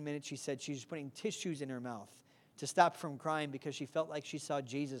 15 minutes. She said she was putting tissues in her mouth to stop from crying because she felt like she saw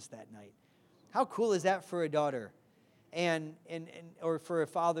Jesus that night. How cool is that for a daughter? And or for a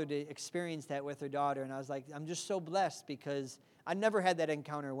father to experience that with her daughter. And I was like, I'm just so blessed because I never had that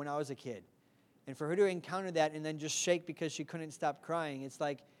encounter when I was a kid. And for her to encounter that and then just shake because she couldn't stop crying, it's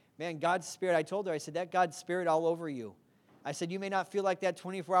like, man, God's Spirit, I told her, I said, that God's Spirit all over you. I said, you may not feel like that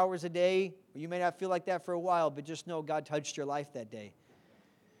 24 hours a day, or you may not feel like that for a while, but just know God touched your life that day.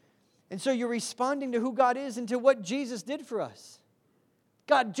 And so you're responding to who God is and to what Jesus did for us.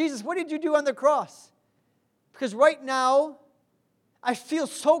 God, Jesus, what did you do on the cross? Because right now, I feel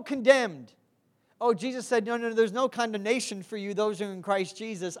so condemned. Oh, Jesus said, no, there's no condemnation for you, those who are in Christ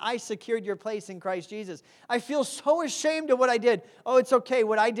Jesus. I secured your place in Christ Jesus. I feel so ashamed of what I did. Oh, it's okay.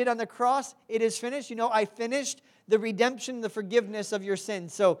 What I did on the cross, it is finished. You know, I finished the redemption, the forgiveness of your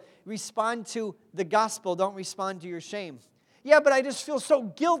sins. So respond to the gospel. Don't respond to your shame. Yeah, but I just feel so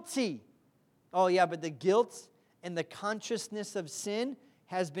guilty. Oh, yeah, but the guilt and the consciousness of sin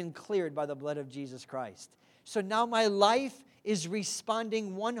has been cleared by the blood of Jesus Christ. So now my life is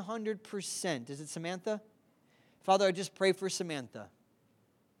responding 100%. Is it Samantha? Father, I just pray for Samantha.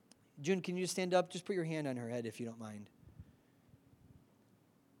 June, can you stand up? Just put your hand on her head if you don't mind.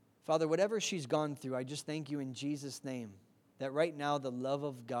 Father, whatever she's gone through, I just thank you in Jesus' name that right now the love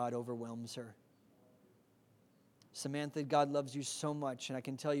of God overwhelms her. Samantha, God loves you so much, and I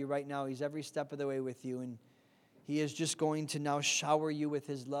can tell you right now He's every step of the way with you, and He is just going to now shower you with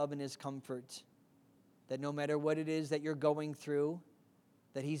His love and His comfort. That no matter what it is that you're going through,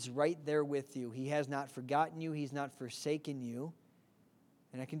 that He's right there with you. He has not forgotten you. He's not forsaken you.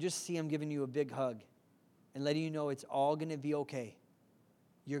 And I can just see Him giving you a big hug and letting you know it's all going to be okay.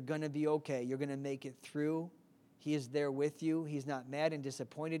 You're going to be okay. You're going to make it through. He is there with you. He's not mad and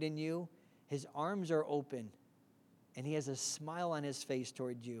disappointed in you. His arms are open, and He has a smile on His face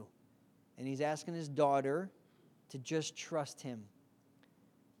toward you. And He's asking His daughter to just trust Him.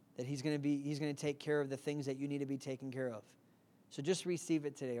 That He's going to take care of the things that you need to be taken care of. So just receive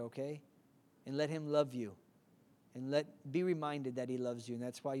it today, okay? And let Him love you. And be reminded that He loves you. And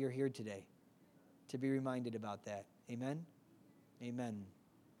that's why you're here today. To be reminded about that. Amen? Amen.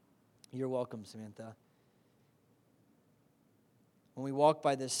 You're welcome, Samantha. When we walk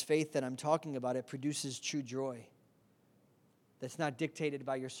by this faith that I'm talking about, it produces true joy. That's not dictated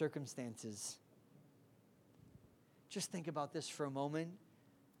by your circumstances. Just think about this for a moment.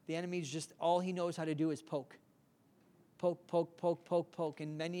 The enemy's just, all he knows how to do is poke. Poke, poke, poke, poke, poke.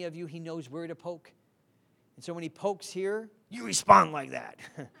 And many of you, he knows where to poke. And so when he pokes here, you respond like that.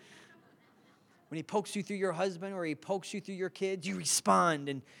 When he pokes you through your husband or he pokes you through your kids, you respond.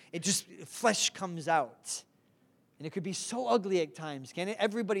 And it just, flesh comes out. And it could be so ugly at times, can it?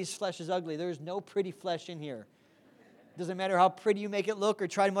 Everybody's flesh is ugly. There's no pretty flesh in here. Doesn't matter how pretty you make it look or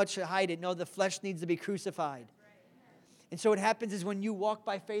try much to hide it. No, the flesh needs to be crucified. And so what happens is when you walk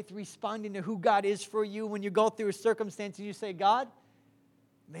by faith, responding to who God is for you, when you go through a circumstance and you say, God,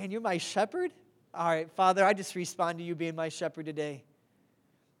 man, you're my shepherd? All right, Father, I just respond to you being my shepherd today.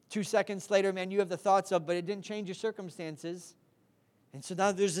 2 seconds later, man, you have the thoughts of, but it didn't change your circumstances. And so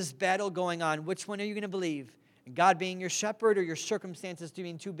now there's this battle going on. Which one are you going to believe? God being your shepherd or your circumstances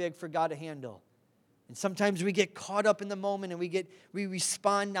being too big for God to handle? And sometimes we get caught up in the moment and we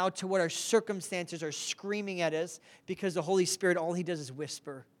respond now to what our circumstances are screaming at us because the Holy Spirit, all He does is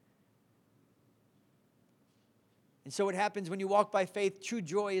whisper. And so what happens when you walk by faith, true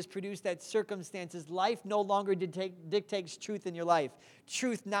joy is produced at circumstances. Life no longer dictates truth in your life.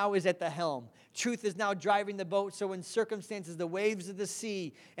 Truth now is at the helm. Truth is now driving the boat. So when circumstances, the waves of the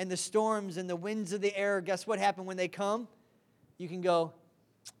sea and the storms and the winds of the air, guess what happens when they come? You can go,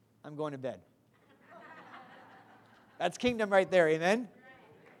 I'm going to bed. That's kingdom right there, amen?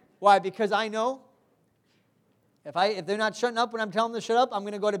 Why? Because I know If they're not shutting up when I'm telling them to shut up, I'm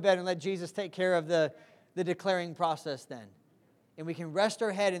going to go to bed and let Jesus take care of the declaring process then. And we can rest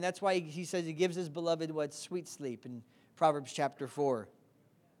our head, and that's why he says he gives his beloved what? Sweet sleep in Proverbs chapter 4.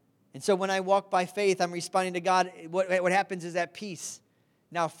 And so when I walk by faith, I'm responding to God. What happens is that peace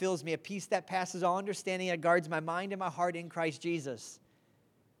now fills me, a peace that passes all understanding, that guards my mind and my heart in Christ Jesus.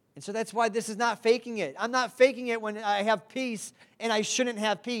 And so that's why this is not faking it. I'm not faking it when I have peace and I shouldn't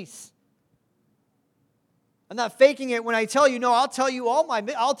have peace. I'm not faking it when I tell you, no, I'll tell you all my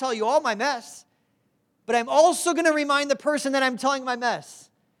mess. But I'm also going to remind the person that I'm telling my mess.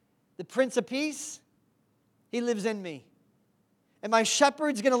 The Prince of Peace, he lives in me. And my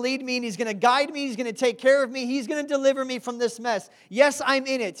shepherd's going to lead me, and he's going to guide me. He's going to take care of me. He's going to deliver me from this mess. Yes, I'm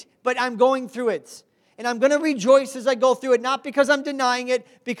in it, but I'm going through it. And I'm going to rejoice as I go through it, not because I'm denying it,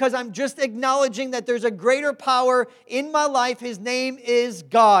 because I'm just acknowledging that there's a greater power in my life. His name is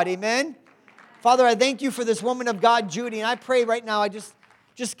God. Amen? Father, I thank you for this woman of God, Judy, and I pray right now, I just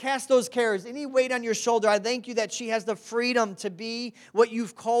cast those cares, any weight on your shoulder. I thank you that she has the freedom to be what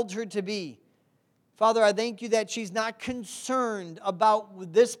you've called her to be. Father, I thank you that she's not concerned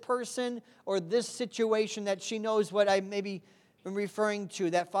about this person or this situation, that she knows what I maybe am referring to.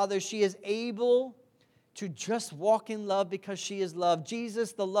 That, Father, she is able to just walk in love because she is loved.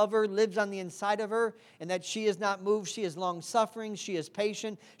 Jesus, the lover, lives on the inside of her, and that she is not moved. She is long-suffering. She is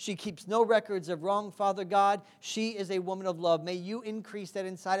patient. She keeps no records of wrong, Father God. She is a woman of love. May you increase that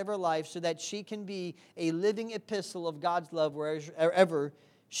inside of her life so that she can be a living epistle of God's love wherever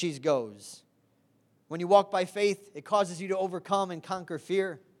she goes. When you walk by faith, it causes you to overcome and conquer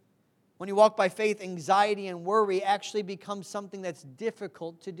fear. When you walk by faith, anxiety and worry actually become something that's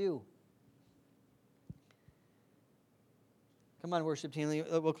difficult to do. Come on, worship team,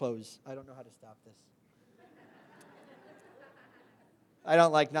 we'll close. I don't know how to stop this. I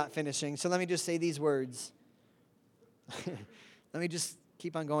don't like not finishing, so let me just say these words. Let me just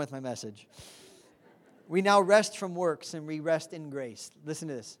keep on going with my message. We now rest from works and we rest in grace. Listen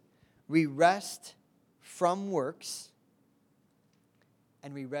to this. We rest from works,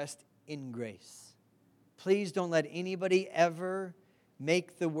 and we rest in grace. Please don't let anybody ever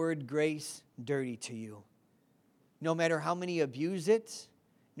make the word grace dirty to you. No matter how many abuse it,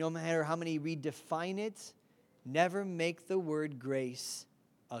 no matter how many redefine it, never make the word grace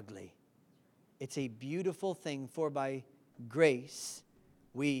ugly. It's a beautiful thing, for by grace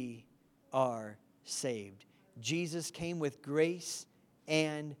we are saved. Jesus came with grace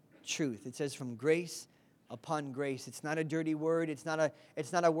and truth. It says from grace upon grace. It's not a dirty word. It's not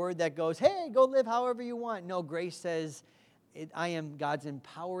a word that goes, hey, go live however you want. No, grace says, I am God's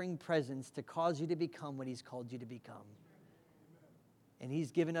empowering presence to cause you to become what He's called you to become. And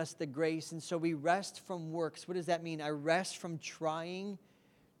He's given us the grace, and so we rest from works. What does that mean? I rest from trying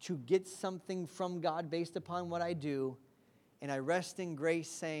to get something from God based upon what I do, and I rest in grace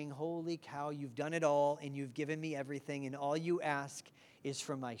saying, holy cow, you've done it all, and you've given me everything, and all you ask is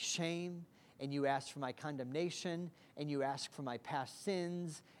for my shame, and you ask for my condemnation, and you ask for my past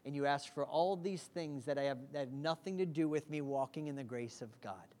sins, and you ask for all these things that have nothing to do with me walking in the grace of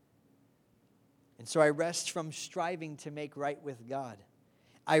God. And so I rest from striving to make right with God.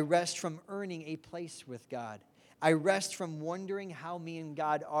 I rest from earning a place with God. I rest from wondering how me and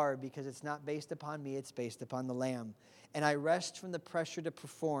God are, because it's not based upon me, it's based upon the Lamb. And I rest from the pressure to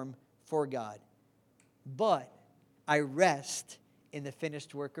perform for God. But I rest in the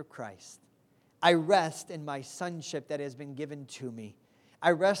finished work of Christ. I rest in my sonship that has been given to me.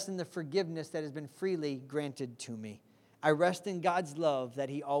 I rest in the forgiveness that has been freely granted to me. I rest in God's love that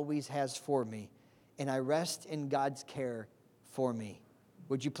He always has for me. And I rest in God's care for me.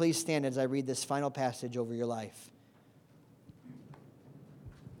 Would you please stand as I read this final passage over your life?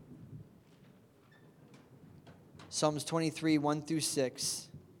 Psalms 23, 1 through 6.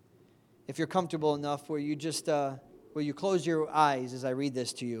 If you're comfortable enough, will you close your eyes as I read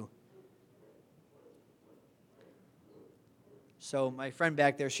this to you? So my friend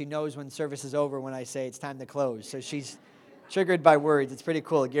back there, she knows when service is over when I say it's time to close. So she's triggered by words. It's pretty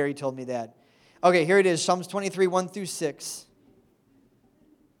cool. Gary told me that. Okay, here it is. Psalms 23, 1 through 6.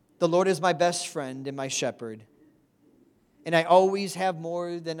 The Lord is my best friend and my shepherd, and I always have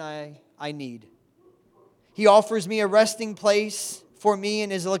more than I need. He offers me a resting place for me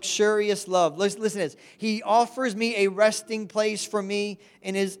in His luxurious love. Listen to this. He offers me a resting place for me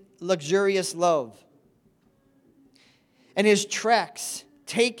in His luxurious love. And His tracks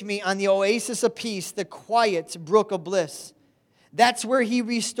take me on the oasis of peace, the quiet brook of bliss. That's where He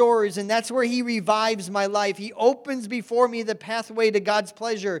restores, and that's where He revives my life. He opens before me the pathway to God's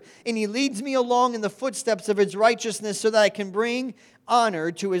pleasure, and He leads me along in the footsteps of His righteousness so that I can bring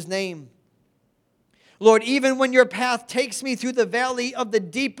honor to His name. Lord, even when your path takes me through the valley of the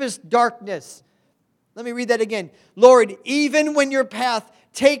deepest darkness. Let me read that again. Lord, even when your path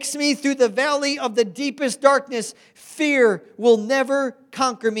takes me through the valley of the deepest darkness, fear will never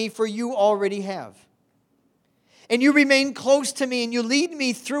conquer me, for you already have. And you remain close to me, and you lead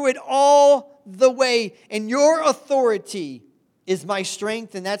me through it all the way. And your authority is my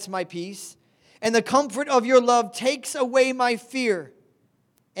strength, and that's my peace. And the comfort of your love takes away my fear.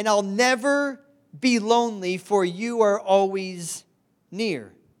 And I'll never be lonely, for you are always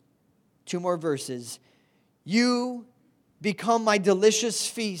near. 2 more verses. You become my delicious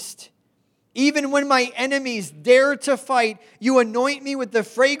feast. Even when my enemies dare to fight, you anoint me with the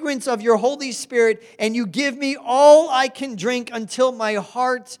fragrance of your Holy Spirit, and you give me all I can drink until my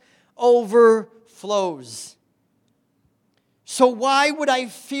heart overflows. So why would I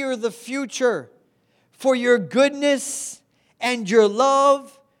fear the future? For your goodness and your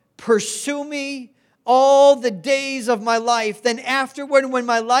love pursue me all the days of my life. Then afterward, when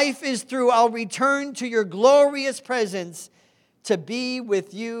my life is through, I'll return to your glorious presence to be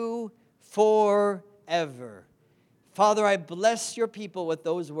with you forever. Father, I bless your people with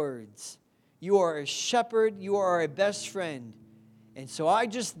those words. You are a shepherd. You are a best friend. And so I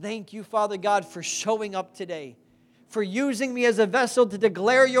just thank you, Father God, for showing up today, for using me as a vessel to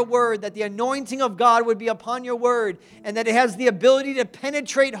declare your word, that the anointing of God would be upon your word, and that it has the ability to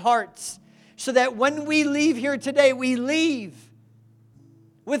penetrate hearts, so that when we leave here today, we leave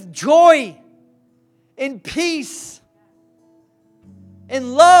with joy, in peace,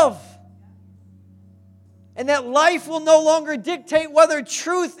 in love, and that life will no longer dictate whether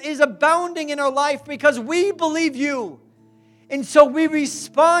truth is abounding in our life, because we believe you. And so we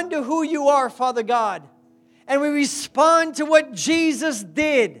respond to who you are, Father God. And we respond to what Jesus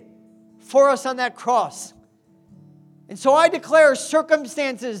did for us on that cross. And so I declare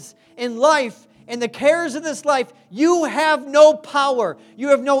circumstances in life and the cares of this life, you have no power. You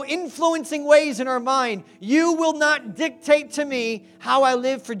have no influencing ways in our mind. You will not dictate to me how I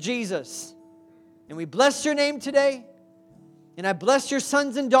live for Jesus. And we bless your name today. And I bless your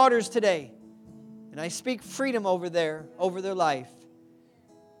sons and daughters today. And I speak freedom over their life.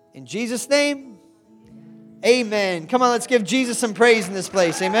 In Jesus' name, amen. Come on, let's give Jesus some praise in this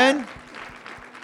place. Amen.